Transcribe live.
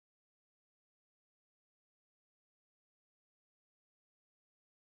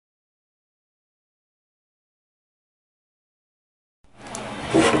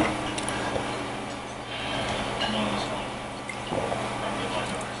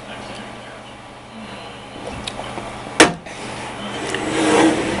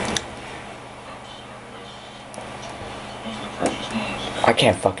I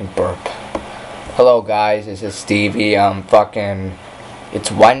can't fucking burp. Hello guys, this is Stevie.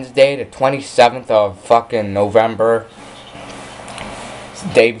 It's Wednesday, the 27th of fucking November. It's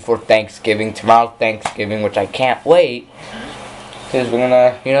the day before Thanksgiving. Tomorrow's Thanksgiving, which I can't wait. Because we're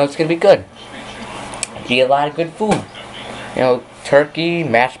gonna, it's gonna be good. Eat a lot of good food. Turkey,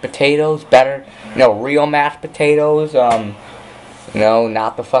 mashed potatoes, better, real mashed potatoes.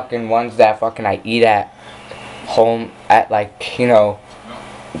 Not the fucking ones that fucking I eat at home at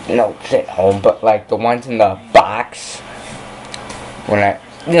at home, but like the ones in the box. You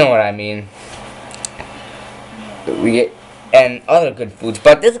know what I mean. We get, and other good foods,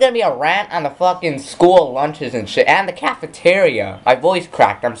 but this is gonna be a rant on the fucking school lunches and shit, and the cafeteria. My voice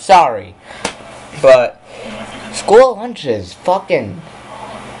cracked, I'm sorry. But, school lunches, fucking,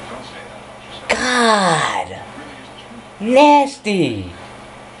 God, nasty.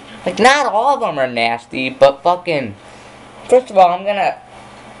 Like, not all of them are nasty, but fucking, first of all, I'm gonna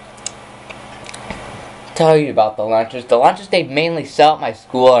tell you about the lunches. The lunches they mainly sell at my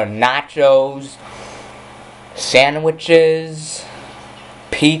school are nachos, sandwiches,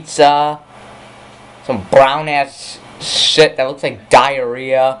 pizza, some brown ass shit that looks like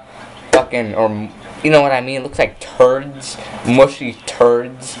diarrhea, fucking, or you know what I mean, it looks like turds, mushy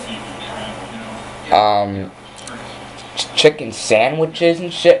turds, chicken sandwiches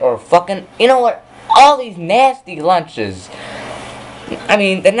and shit, or fucking, all these nasty lunches. I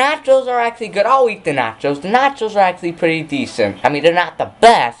mean, the nachos are actually good. I'll eat the nachos. The nachos are actually pretty decent. I mean, they're not the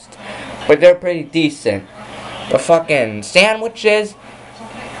best, but they're pretty decent. The fucking sandwiches,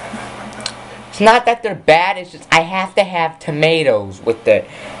 it's not that they're bad, it's just I have to have tomatoes with it.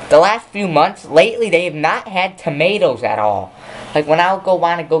 The last few months, lately, they have not had tomatoes at all. Like, when I would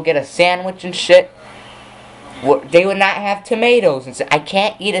want to go get a sandwich and shit, they would not have tomatoes. And so I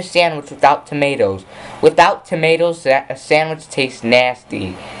can't eat a sandwich without tomatoes. Without tomatoes, a sandwich tastes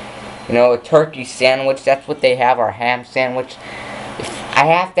nasty. A turkey sandwich, that's what they have, or ham sandwich. I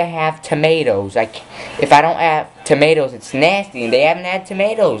have to have tomatoes. If I don't have tomatoes, it's nasty, and they haven't had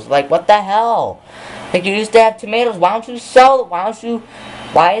tomatoes. Like, what the hell? Like, you used to have tomatoes. Why don't you sell them?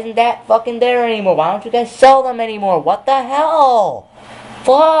 Why isn't that fucking there anymore? Why don't you guys sell them anymore? What the hell?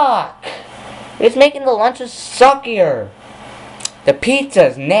 Fuck. It's making the lunches suckier. The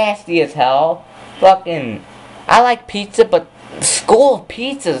pizza's nasty as hell. Fucking, I like pizza, but school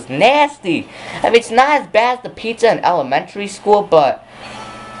pizza's nasty. I mean, it's not as bad as the pizza in elementary school, but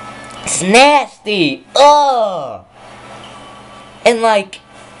it's nasty. Ugh. And like,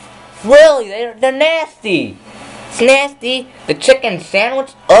 really, they're nasty. It's nasty. The chicken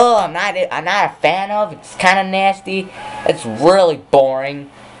sandwich, I'm not a fan of. It's kind of nasty. It's really boring.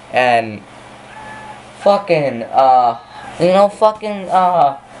 And fucking,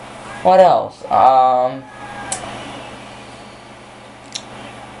 what else?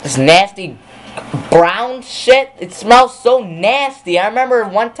 This nasty brown shit, it smells so nasty. I remember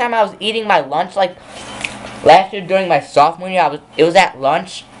one time I was eating my lunch, like, last year during my sophomore year, it was at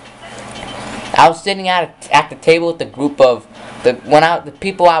lunch. I was sitting at the table with the group of, the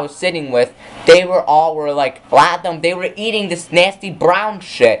people I was sitting with, they were like, a lot of them, they were eating this nasty brown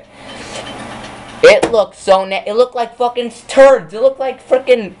shit. It looked so it looked like fucking turds. It looked like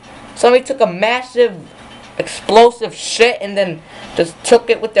freaking somebody took a massive explosive shit and then just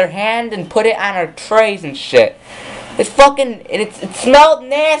took it with their hand and put it on our trays and shit. It's fucking, it smelled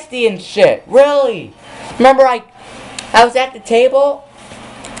nasty and shit. Really. Remember I was at the table.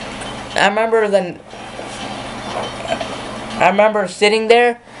 I remember sitting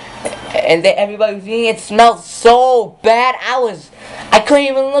there and everybody was eating. It smelled so bad. I couldn't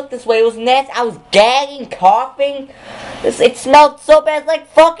even look this way. It was nasty. I was gagging, coughing. It smelled so bad. It's like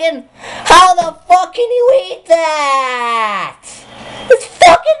fucking, how the fuck can you eat that? It's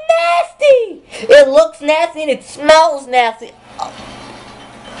fucking nasty. It looks nasty and it smells nasty.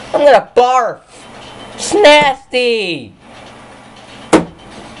 I'm gonna barf. It's nasty.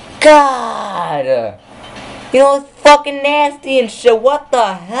 God. It's fucking nasty and shit. What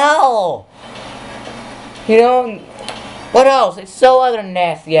the hell? What else? It's so other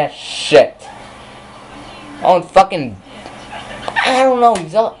nasty ass shit. And fucking, I don't know,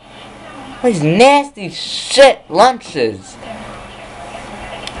 these nasty shit lunches.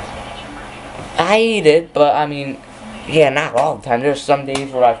 I eat it, but I mean, yeah, not all the time. There's some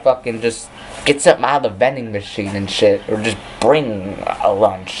days where I fucking just get something out of the vending machine and shit, or just bring a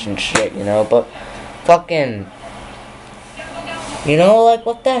lunch and shit, but fucking, like,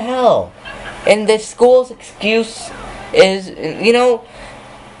 what the hell? And the school's excuse is,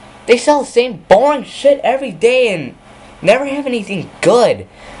 they sell the same boring shit every day and never have anything good.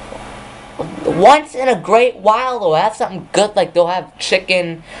 once in a great while they'll have something good, like they'll have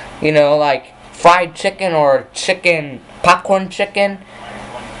chicken, you know, like fried chicken or popcorn chicken.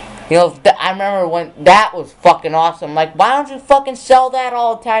 You know, I remember when that was fucking awesome. Like, why don't you fucking sell that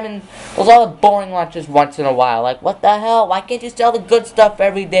all the time and those all the boring lunches once in a while? Like, what the hell? Why can't you sell the good stuff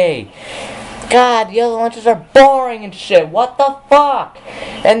every day? God, the other lunches are boring and shit. What the fuck?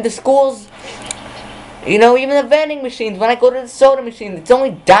 And the schools, you know, even the vending machines, when I go to the soda machine, it's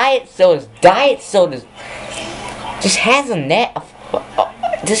only diet sodas. Diet sodas just has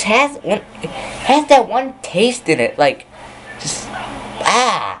has that one taste in it, like, just,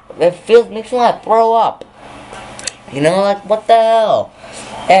 it makes me want to throw up. You know, like, what the hell?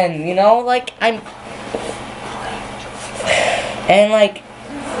 And, you know, like,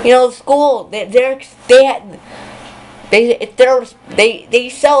 you know, school, they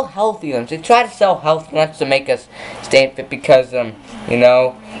sell healthy ones. They try to sell healthy ones to make us stay fit because, you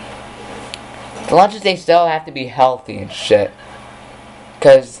know, the lunches they sell have to be healthy and shit.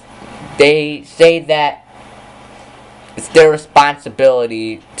 Because they say that it's their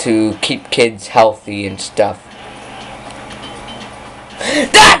responsibility to keep kids healthy and stuff.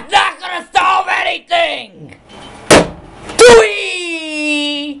 That's not gonna solve anything!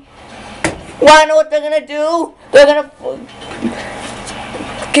 Dewey! Wanna know what they're gonna do? They're gonna...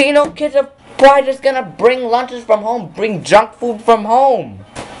 You know, kids are probably just gonna bring lunches from home, bring junk food from home.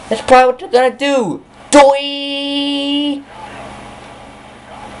 That's probably what they're gonna do. Dewey!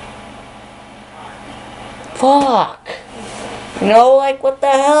 Fuck. You know, like, what the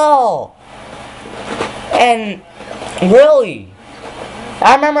hell? And, really,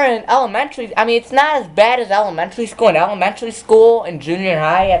 I remember in elementary, I mean, it's not as bad as elementary school. In elementary school and junior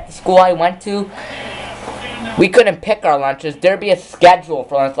high at the school I went to, we couldn't pick our lunches. There'd be a schedule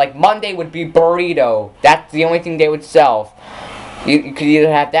for lunch. Like, Monday would be burrito. That's the only thing they would sell. You could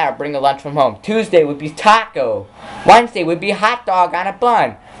either have that or bring a lunch from home. Tuesday would be taco. Wednesday would be hot dog on a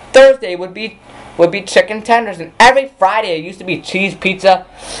bun. Thursday would be chicken tenders, and every Friday it used to be cheese pizza.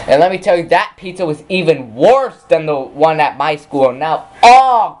 And let me tell you, that pizza was even worse than the one at my school. Now,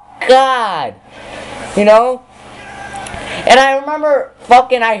 oh God, you know. And I remember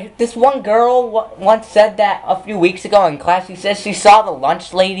this one girl once said that a few weeks ago in class. She says she saw the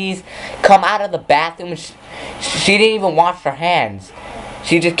lunch ladies come out of the bathroom and she didn't even wash her hands.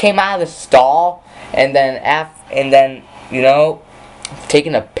 She just came out of the stall and then you know,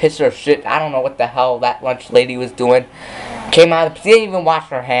 taking a piss or shit. I don't know what the hell that lunch lady was doing. Came out, she didn't even wash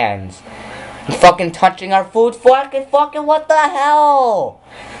her hands. And fucking touching our food. Fucking what the hell?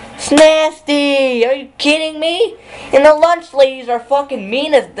 It's nasty. Are you kidding me? And the lunch ladies are fucking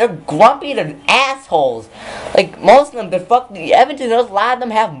mean as, they're grumpy, they're assholes. Like, most of them, they're fucking, Evanston knows a lot of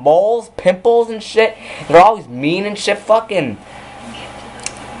them have moles, pimples and shit. And they're always mean and shit, fucking.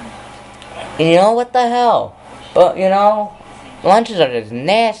 And you know, what the hell? But, you know, lunches are just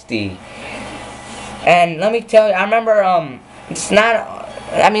nasty. And let me tell you, I remember, it's not,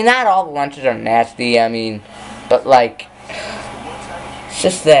 I mean, not all the lunches are nasty, I mean, but like, it's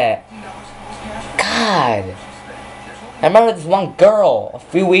just that, God, I remember this one girl, a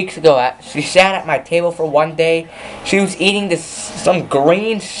few weeks ago, she sat at my table for one day, she was eating some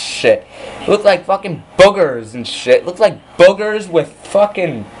green shit, it looked like fucking boogers and shit, it looked like boogers with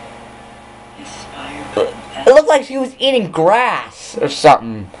fucking, it looked like she was eating grass or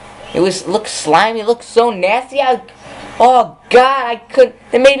something. It looked slimy, it looked so nasty. Oh God,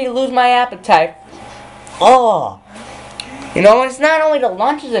 it made me lose my appetite. Oh, you know, it's not only the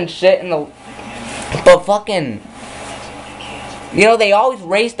lunches and shit, but fucking, you know, they always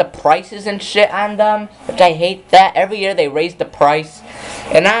raise the prices and shit on them, which I hate that. Every year they raise the price,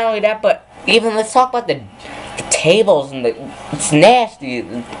 and not only that, but even let's talk about the tables and it's nasty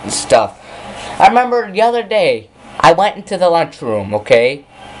and stuff. I remember the other day, I went into the lunchroom, okay?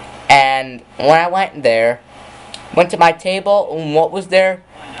 And when I went to my table, and what was there?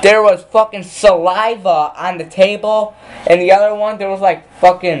 There was fucking saliva on the table. And the other one, there was like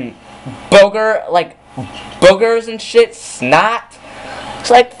fucking boogers and shit, snot. It's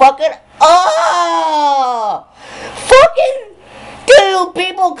like fucking, oh! Fucking, dude,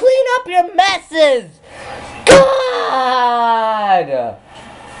 people clean up your messes! God!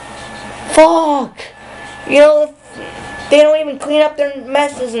 Fuck! You know, they don't even clean up their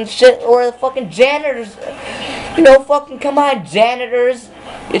messes and shit, or the fucking janitors, you know, fucking come on, janitors,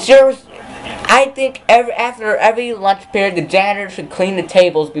 it's yours. I think after every lunch period, the janitor should clean the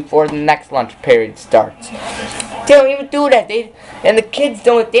tables before the next lunch period starts. They don't even do that. And the kids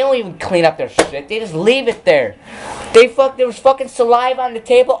don't even clean up their shit. They just leave it there. There was fucking saliva on the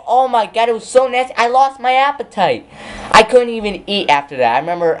table. Oh my god, it was so nasty. I lost my appetite. I couldn't even eat after that. I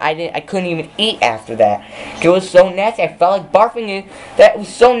remember I couldn't even eat after that. It was so nasty. I felt like barfing it. That was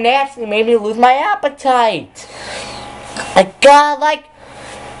so nasty. It made me lose my appetite. Like, God, like,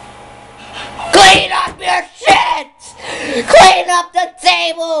 clean up your shit! Clean up the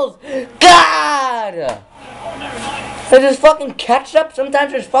tables! God! There's fucking ketchup.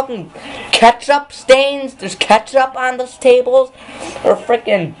 Sometimes there's fucking ketchup stains. There's ketchup on those tables. Or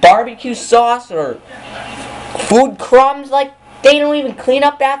freaking barbecue sauce. Or food crumbs. Like, they don't even clean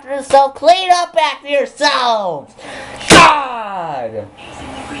up after themselves. Clean up after yourselves! God!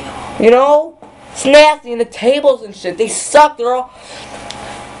 You know? It's nasty. And the tables and shit, they suck. They're all...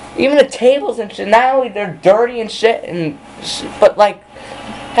 Even the tables and shit, not only they're dirty and shit, but like,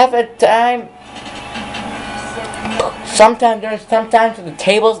 half the time... Sometimes with the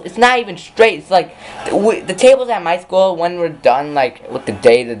tables, it's not even straight. It's like the tables at my school, when we're done, like with the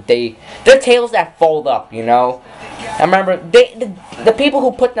day, they're tables that fold up. You know, I remember the people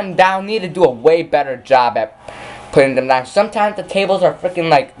who put them down need to do a way better job at putting them down. Sometimes the tables are freaking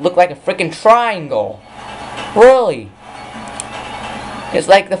like look like a freaking triangle. Really, it's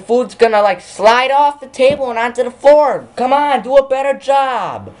like the food's gonna like slide off the table and onto the floor. Come on, do a better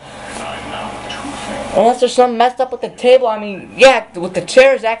job. Unless there's something messed up with the table, I mean, yeah, with the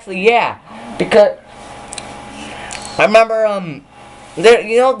chairs, actually, yeah. Because, I remember,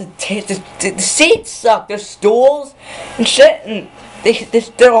 you know, the seats suck. There's stools and shit, and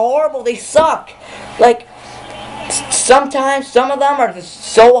they're horrible. They suck. Like, sometimes, some of them are just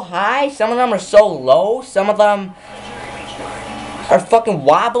so high, some of them are so low, some of them are fucking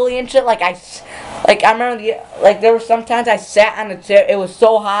wobbly and shit. Like, I remember, there were sometimes I sat on the chair, it was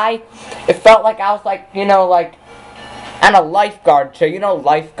so high, it felt like I was, like, you know, like, on a lifeguard chair, you know,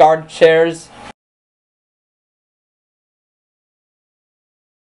 lifeguard chairs?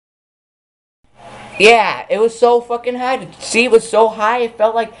 Yeah, it was so fucking high, the seat was so high, it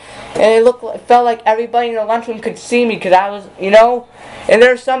felt like everybody in the lunchroom could see me, because I was, you know, and there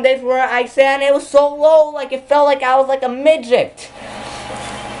were some days where I sat and it was so low, like, it felt like I was, like, a midget,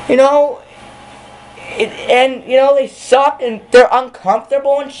 you know? And, you know, they suck and they're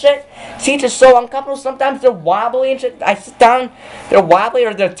uncomfortable and shit. Seats are so uncomfortable. Sometimes they're wobbly and shit. I sit down, they're wobbly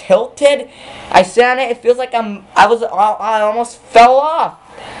or they're tilted. I sit on it, it feels like I almost fell off.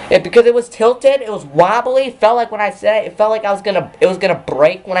 Yeah, because it was tilted, it was wobbly. It felt like when I sat, it felt like it was gonna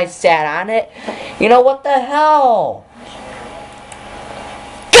break when I sat on it. You know, what the hell?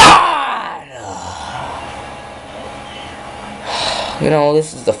 God! You know,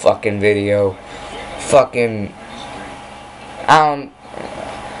 this is the fucking video. Fucking, I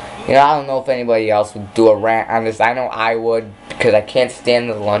don't know if anybody else would do a rant on this. I know I would, because I can't stand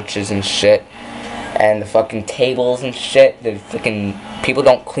the lunches and shit, and the fucking tables and shit. The fucking people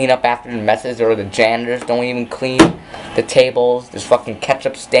don't clean up after the messes, or the janitors don't even clean the tables. There's fucking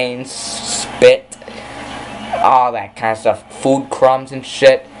ketchup stains, spit, all that kind of stuff, food crumbs and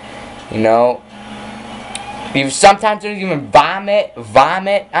shit, you know. Sometimes there's even vomit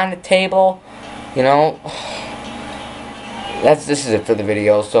on the table. You know, this is it for the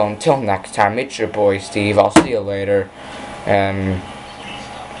video, so until next time, it's your boy Steve, I'll see you later, and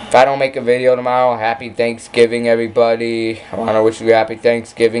if I don't make a video tomorrow, happy Thanksgiving everybody, I want to wish you happy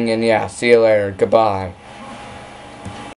Thanksgiving, and yeah, see you later, goodbye.